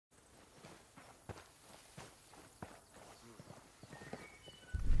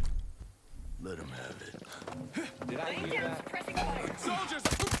Let him have it. Did I hear that? Pressing fire. Soldiers!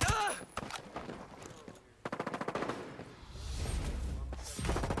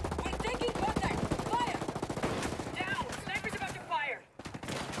 We're taking contact. Fire. Down. Sniper's about to fire.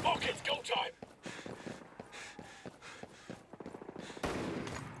 Okay, it's go time.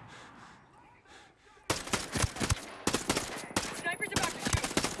 Sniper's about to shoot.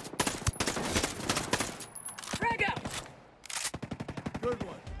 Frag out. Good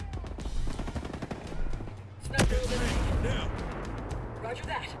one. Sniper eliminated. Now. Roger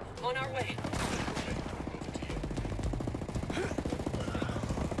that. On our way.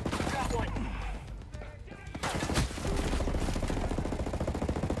 Got one.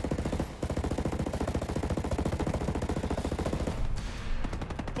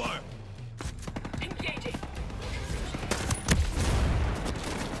 Fire. Engaging.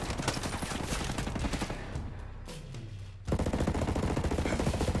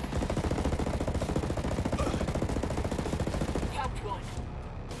 Popped one.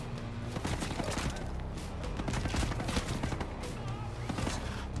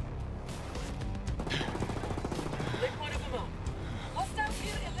 Lit one of them up. Hostile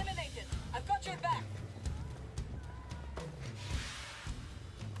field eliminated. I've got your back.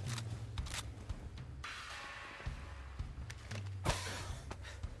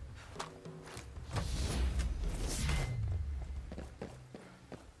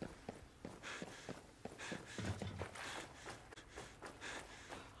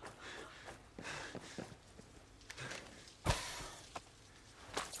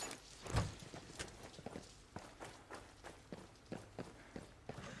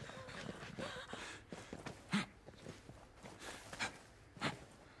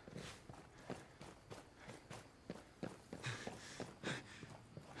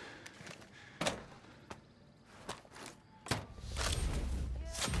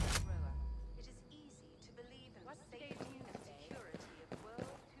 It is easy to believe in the safety and security of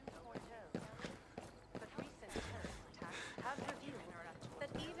World 2.0. But recent terrorist attacks have revealed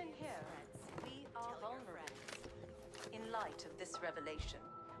that even here, we are vulnerable. In light of this revelation,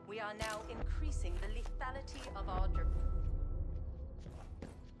 we are now increasing the lethality of our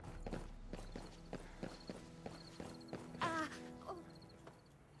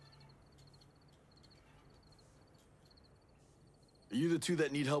Are you the two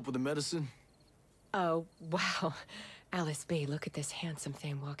that need help with the medicine? Oh, wow. Alice B., look at this handsome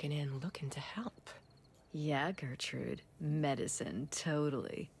thing walking in looking to help. Yeah, Gertrude. Medicine,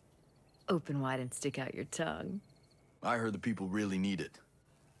 totally. Open wide and stick out your tongue. I heard the people really need it.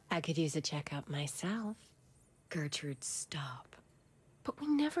 I could use a checkup myself. Gertrude, stop. But we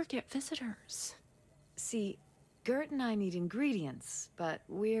never get visitors. See, Gert and I need ingredients, but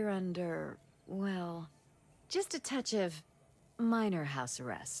we're under, well, just a touch of minor house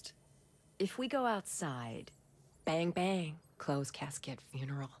arrest. If we go outside... Bang, bang. Close casket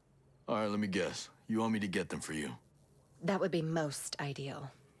funeral. All right, let me guess. You want me to get them for you? That would be most ideal.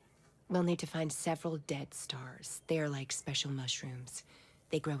 We'll need to find several dead stars. They are like special mushrooms.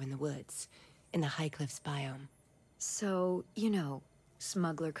 They grow in the woods, in the High Cliffs biome. So, you know,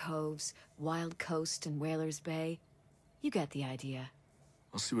 Smuggler Coves, Wild Coast, and Whalers Bay. You get the idea.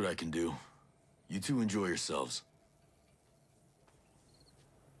 I'll see what I can do. You two enjoy yourselves.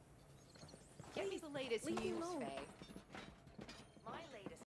 Give me the latest news, Faye.